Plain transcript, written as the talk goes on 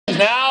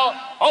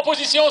En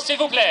position, s'il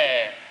vous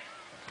plaît.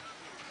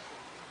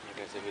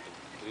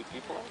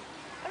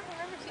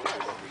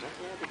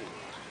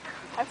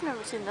 I've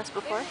never seen this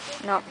before.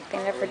 No, they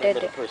never did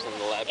it.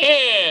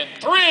 In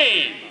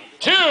 3,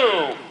 2,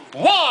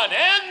 1,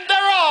 and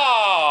they're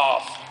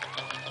off!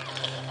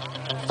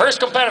 First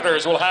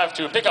competitors will have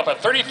to pick up a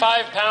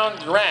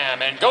 35-pound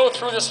ram and go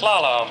through the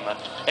slalom.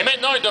 Et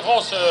maintenant, ils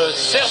devront se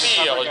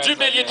servir du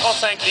bélier de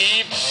 35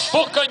 livres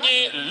pour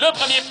cogner le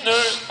premier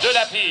pneu de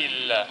la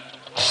pile.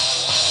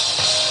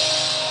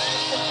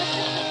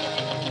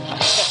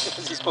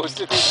 Is he supposed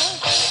to do that?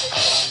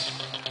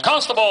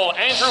 Constable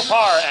Andrew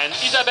Parr and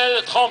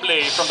Isabelle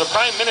Tremblay from the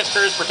Prime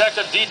Minister's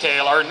Protective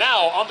Detail are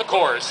now on the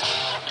course.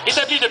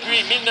 Établi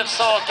depuis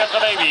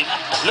 1988,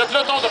 le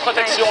peloton de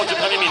protection du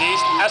Premier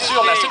ministre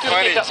assure la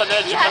sécurité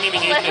personnelle du Premier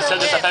ministre et celle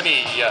de sa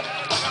famille.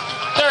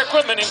 Their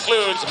equipment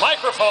includes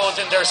microphones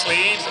in their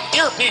sleeves,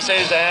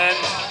 earpieces, and,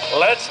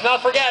 let's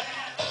not forget,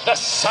 the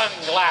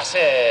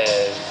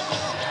sunglasses.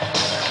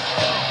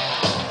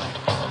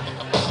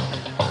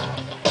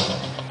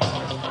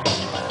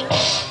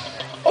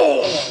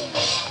 Oh,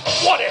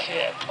 what a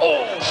hit!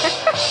 Oh!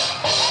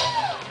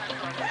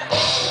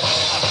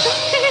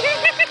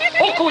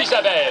 Beaucoup,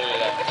 Isabelle.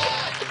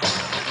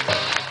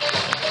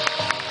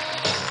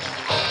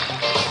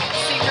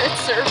 Secret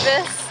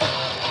Service.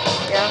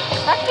 Yeah.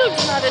 That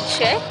dude's not a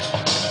chick.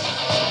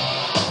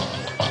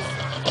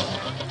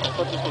 I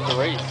thought this was a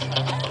race.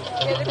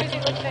 Yeah, they're busy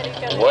looking at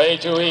each other. Way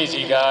too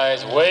easy,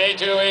 guys. Way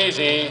too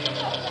easy.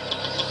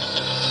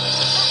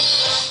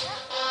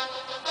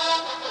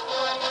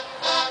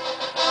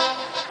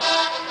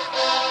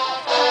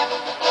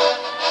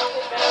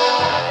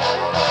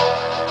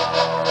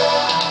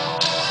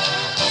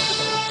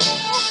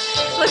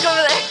 Look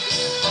over there.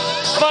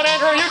 Come on,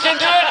 Andrew, you can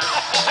do it.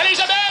 And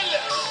Isabelle.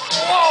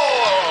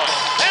 Whoa!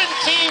 And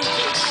team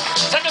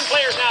second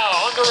players now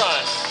on the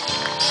run.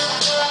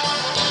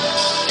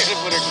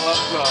 Put her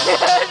gloves on.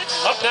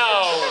 Up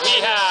now, we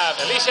have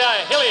Alicia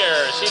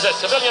Hillier. She's a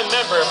civilian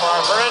member for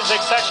our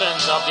forensic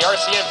sections of the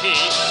RCMP.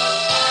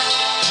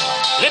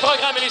 Les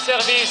programmes et les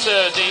services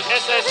des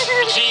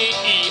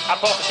SSJI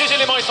apportent des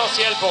éléments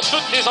essentiels pour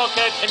toutes les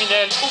enquêtes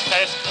criminelles ou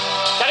presque,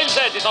 car ils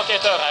aident les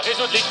enquêteurs à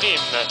résoudre les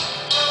crimes.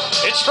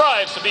 It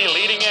strives to be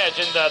leading edge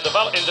in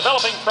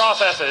developing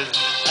processes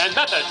and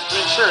methods to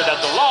ensure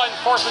that the law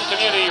enforcement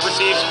community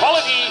receives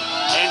quality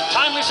and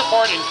timely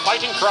support in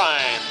fighting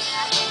crime.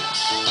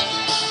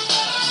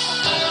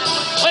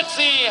 Let's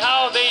see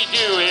how they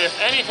do. If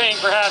anything,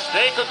 perhaps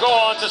they could go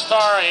on to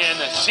star in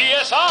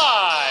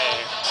CSI.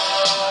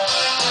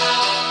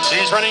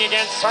 She's running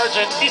against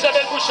Sergeant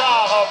Isabelle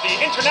Bouchard of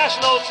the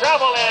International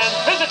Travel and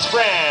Visits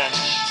Branch.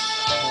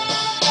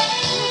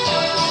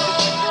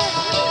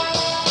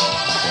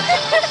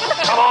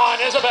 Come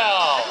on,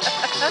 Isabelle.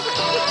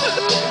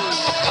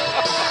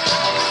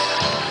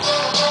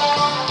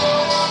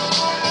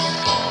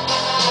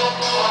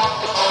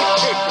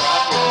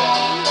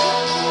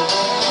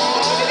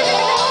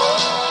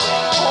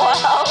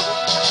 Wow.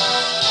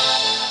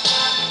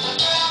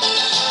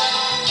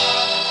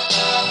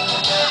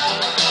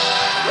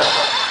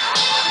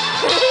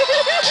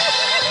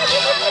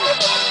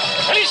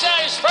 Alicia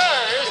is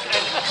first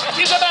and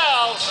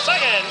Isabelle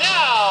second.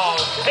 Now,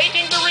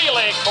 taking the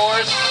relay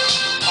course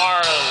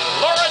are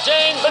Laura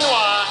Jane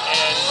Benoit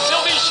and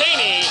Sylvie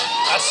Cheney,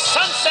 a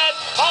Sunset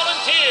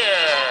volunteer.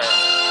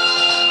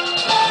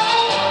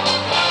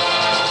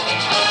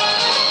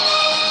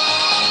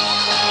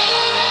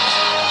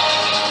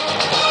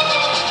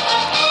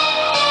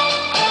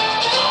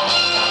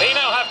 They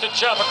now have to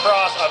jump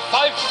across a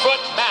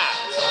 5-foot mat.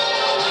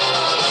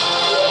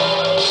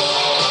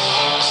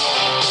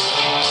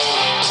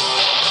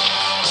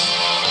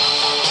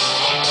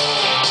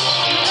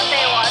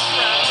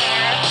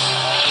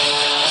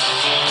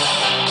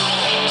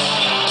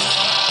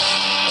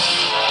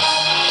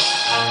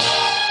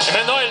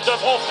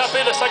 Devront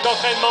frapper le sac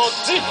d'entraînement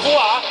 10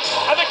 fois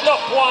avec leurs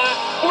poings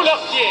ou leurs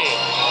pieds.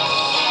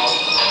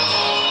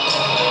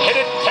 Hit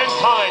it 10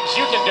 times.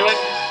 You can do it.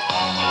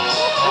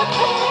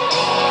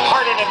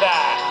 Harder than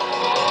that.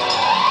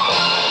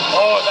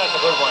 Oh, that's a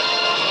good one.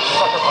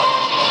 Sucker punch.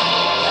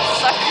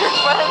 Sucker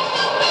punch.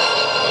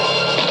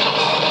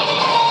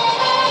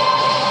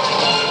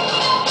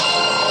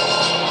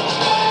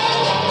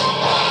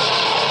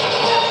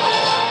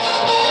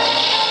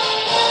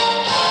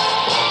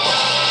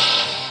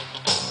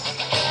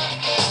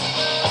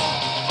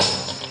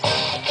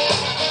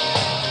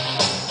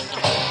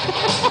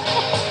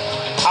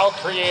 How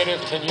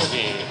creative can you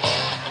be?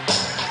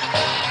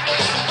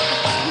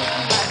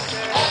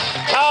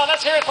 Now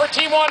let's hear it for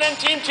Team 1 and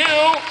Team 2.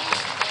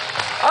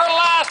 Our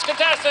last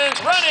contestants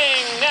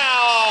running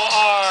now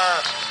are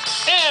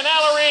Ann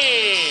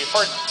Allery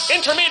for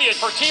intermediate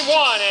for Team 1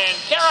 and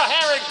Kara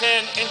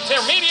Harrington,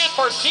 intermediate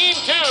for Team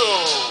 2.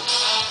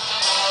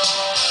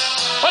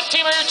 What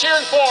team are you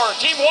cheering for?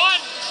 Team 1?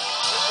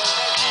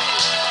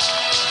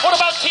 What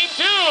about Team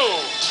 2?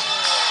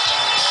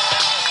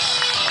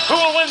 Who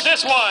will win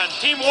this one?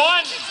 Team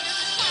 1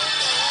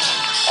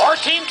 or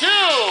Team 2?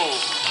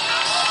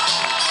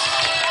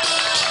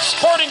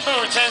 sporting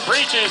boots and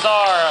breeches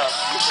are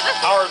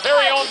our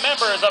very own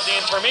members of the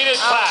intermediate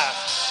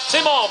class.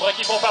 Ces membres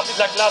qui font partie de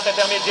la classe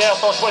intermédiaire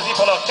sont choisis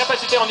pour leur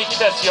capacité en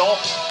équitation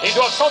et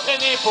doivent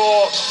s'entraîner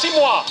pour 6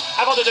 mois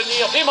avant de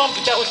devenir des membres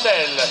du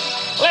carrousel.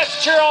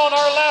 Let's cheer on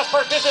our last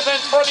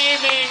participants for the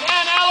evening.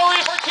 Anne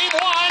Allery for Team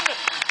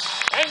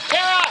 1 and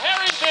Kara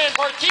Harrington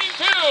for Team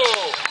 2.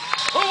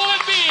 Who will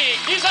it be?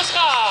 Qui ce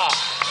sera?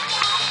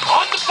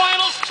 On the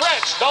final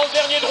stretch, dans le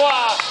dernier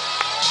droit.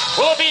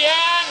 Will it be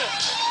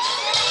Anne?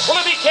 Will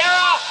it be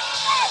Kara?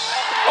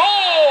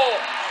 Oh!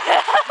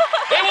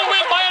 They will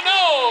win by a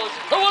nose.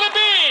 Who will it